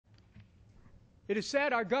It is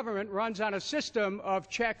said our government runs on a system of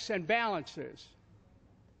checks and balances.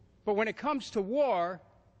 But when it comes to war,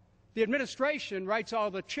 the administration writes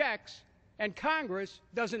all the checks and Congress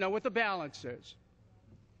doesn't know what the balance is.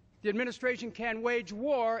 The administration can wage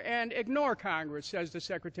war and ignore Congress, says the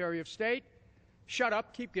Secretary of State. Shut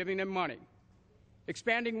up, keep giving them money.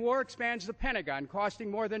 Expanding war expands the Pentagon,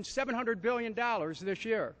 costing more than $700 billion this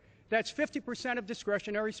year. That's 50% of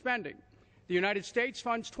discretionary spending. The United States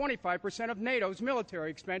funds 25% of NATO's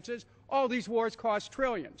military expenses. All these wars cost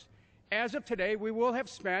trillions. As of today, we will have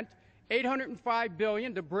spent $805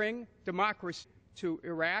 billion to bring democracy to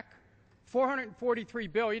Iraq,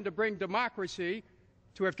 $443 billion to bring democracy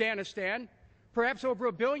to Afghanistan, perhaps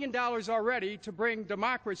over $1 billion already to bring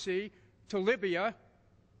democracy to Libya.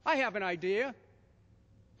 I have an idea.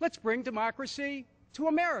 Let's bring democracy to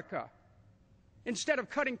America. Instead of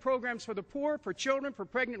cutting programs for the poor, for children, for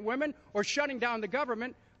pregnant women, or shutting down the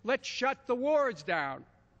government, let's shut the wars down.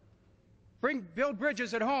 Build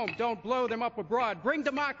bridges at home, don't blow them up abroad. Bring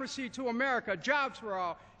democracy to America, jobs for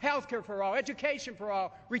all, health care for all, education for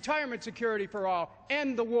all, retirement security for all.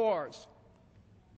 End the wars.